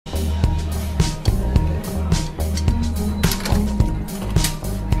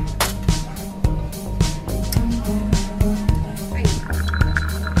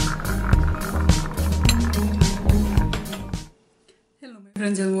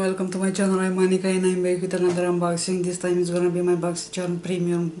friends and welcome to my channel. I'm Monica and I'm back with another unboxing. This time it's gonna be my Boxycharm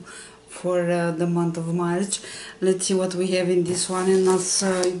Premium for the month of March. Let's see what we have in this one. And as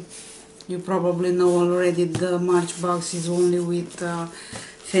you probably know already, the March box is only with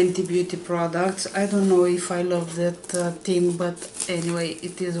Fenty beauty products. I don't know if I love that theme, but anyway,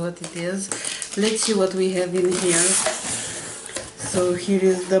 it is what it is. Let's see what we have in here. So here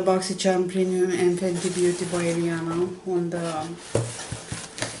is the Boxycharm Premium and Fenty Beauty by Rihanna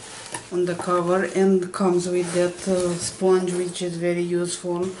on the cover, and comes with that sponge, which is very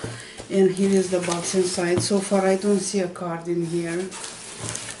useful. And here is the box inside. So far I don't see a card in here.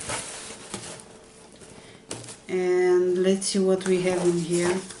 And let's see what we have in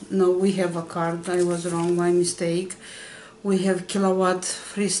here. No, we have a card. I was wrong, my mistake. We have Kilowatt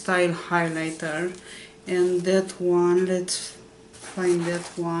Freestyle Highlighter, and that one, let's find that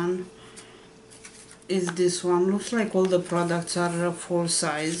one, is this one. Looks like all the products are full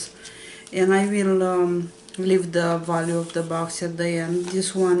size, and I will leave the value of the box at the end.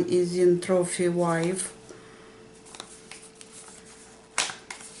 This one is in Trophy Wife,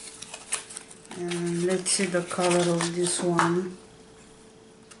 and let's see the color of this one.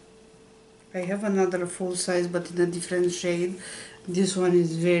 I have another full size but in a different shade. This one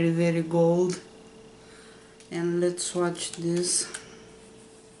is very gold, and let's swatch this.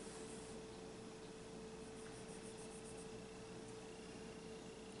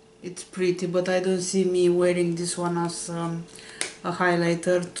 It's pretty, but I don't see me wearing this one as a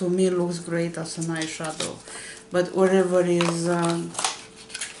highlighter. To me it looks great as an eyeshadow, but whatever is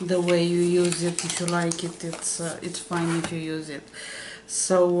the way you use it, if you like it, it's fine if you use it.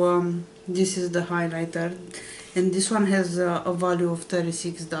 So this is the highlighter, and this one has a value of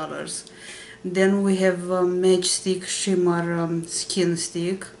 $36. Then we have Matchstick Shimmer Skin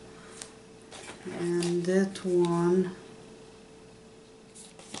Stick, and that one,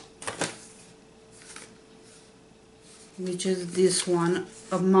 which is this one,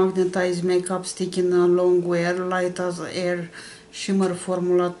 a magnetized makeup stick in a long wear, light as air shimmer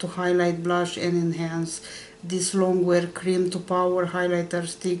formula to highlight, blush and enhance. This long wear cream to power highlighter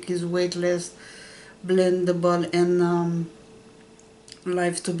stick is weightless, blendable and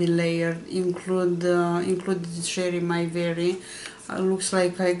live to be layered. Included Sherry My Very. Looks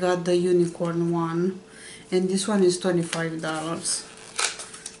like I got the unicorn one, and this one is $25.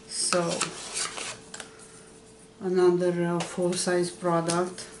 So another full-size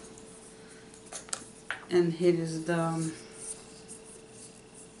product, and here is the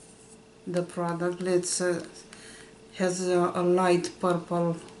product. Let's has a light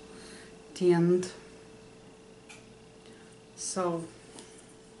purple tint, so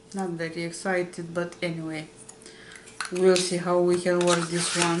not very excited, but anyway, we'll see how we can work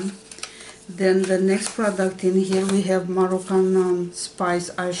this one. Then the next product in here, we have Moroccan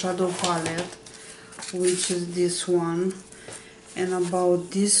Spice eyeshadow palette, which is this one. And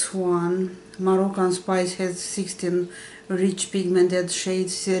about this one, Moroccan Spice has 16 rich pigmented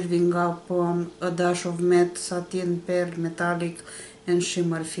shades, serving up a dash of matte, satin, pearl, metallic and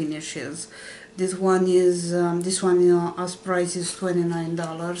shimmer finishes. This one is as price is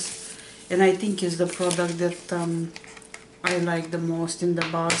 $29, and I think is the product that I like the most in the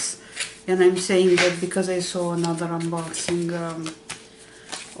box. And I'm saying that because I saw another unboxing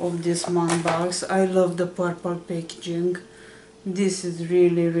of this month box. I love the purple packaging. This is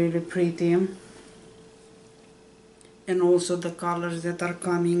really pretty, and also the colors that are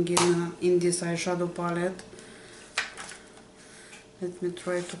coming in this eyeshadow palette. Let me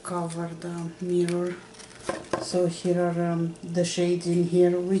try to cover the mirror. So here are the shades in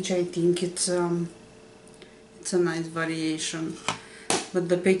here, which I think it's a nice variation, but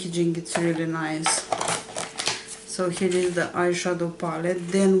the packaging it's really nice. So here is the eyeshadow palette.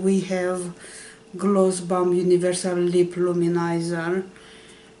 Then we have Gloss Bomb Universal Lip Luminizer,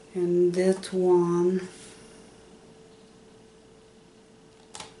 and that one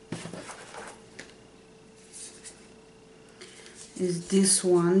is this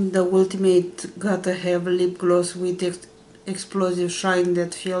one, the Ultimate Gotta Have Lip Gloss with explosive shine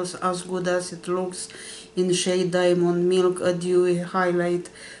that feels as good as it looks, in shade Diamond Milk, a dewy highlight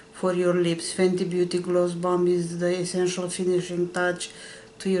for your lips. Fenty Beauty Gloss Bomb is the essential finishing touch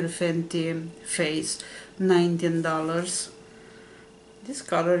to your Fenty face. $19. This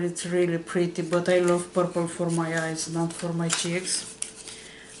color is really pretty, but I love purple for my eyes, not for my cheeks.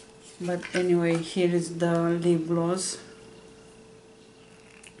 But anyway, here is the lip gloss.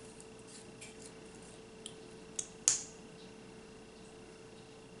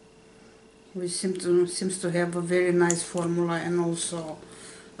 Which seems to have a very nice formula and also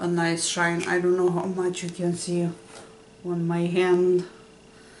a nice shine. I don't know how much you can see on my hand,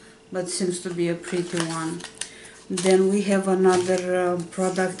 but seems to be a pretty one. Then we have another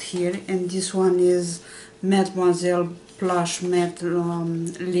product here, and this one is Mademoiselle Plush Matte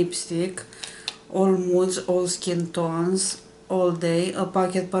Lipstick. All moods, all skin tones, all day. A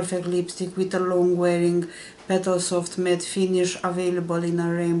pocket perfect lipstick with a long wearing petal soft matte finish, available in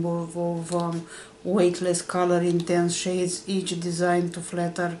a rainbow of weightless color intense shades, each designed to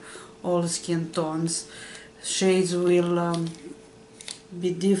flatter all skin tones. Shades will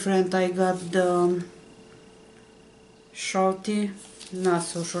be different. I got the Shorty, not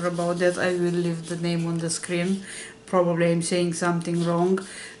so sure about that. I will leave the name on the screen. Probably I'm saying something wrong.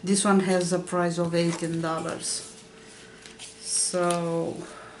 This one has a price of $18. So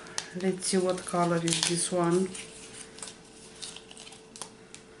let's see what color is this one.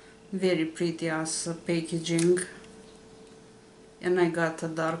 Very pretty as packaging, and I got a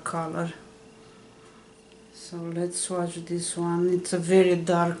dark color. So let's swatch this one. It's a very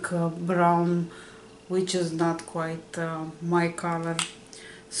dark brown, which is not quite my color.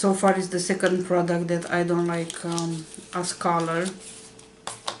 So far is the second product that I don't like as color.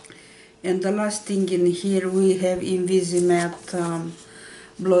 And the last thing in here, we have Invisimatte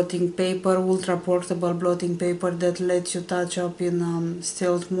blotting paper, ultra portable blotting paper that lets you touch up in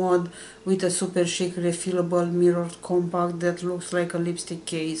stealth mode, with a super chic refillable mirrored compact that looks like a lipstick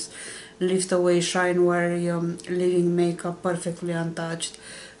case. Lift away shine while leaving makeup perfectly untouched.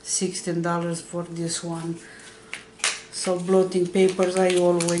 $16 for this one. So blotting papers, I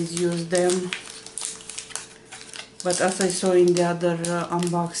always use them, but as I saw in the other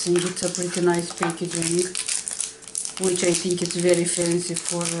unboxing, it's a pretty nice packaging, which I think it's very fancy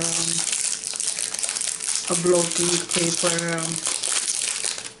for a blotting paper.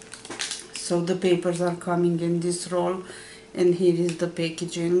 So the papers are coming in this roll, and here is the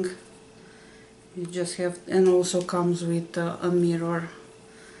packaging. You just have, and also comes with a mirror.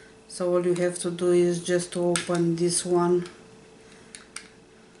 So all you have to do is just to open this one,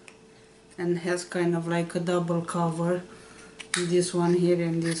 and has kind of like a double cover. This one here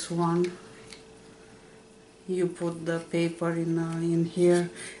and this one. You put the paper in here.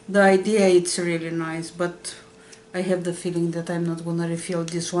 The idea it's really nice, but I have the feeling that I'm not gonna refill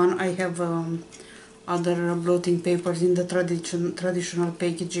this one. I have other blotting papers in the traditional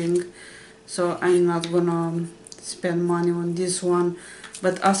packaging, so I'm not gonna spend money on this one.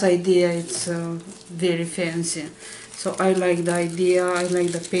 But as idea, it's very fancy. So I like the idea, I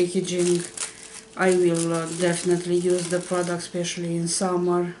like the packaging. I will definitely use the product, especially in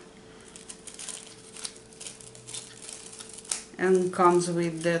summer. And comes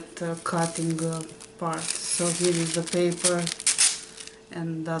with that cutting part. So here is the paper,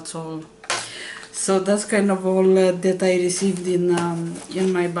 and that's all. So that's kind of all that I received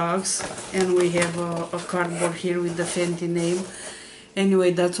in my box. And we have a cardboard here with the Fenty name.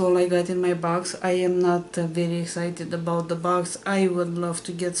 Anyway, that's all I got in my box. I am not very excited about the box. I would love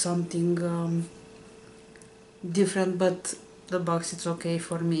to get something different, but the box is okay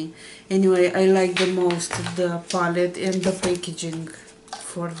for me. Anyway, I like the most the palette and the packaging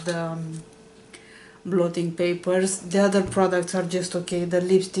for the blotting papers. The other products are just okay. The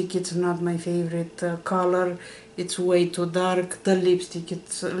lipstick, it's not my favorite color. It's way too dark. The lipstick,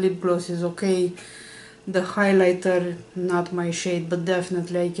 it's lip gloss is okay. The highlighter, not my shade, but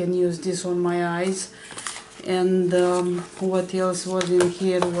definitely I can use this on my eyes. And what else was in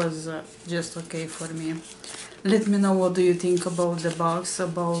here was just okay for me. Let me know what do you think about the box.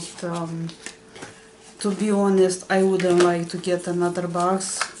 About to be honest, I wouldn't like to get another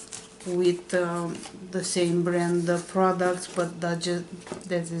box with the same brand products, but that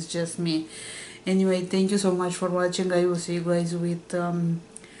is just me. Anyway, thank you so much for watching. I will see you guys with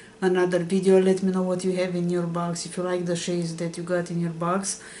another video. Let me know what you have in your box, if you like the shades that you got in your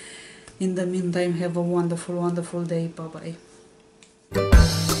box. In the meantime, have a wonderful day. Bye bye.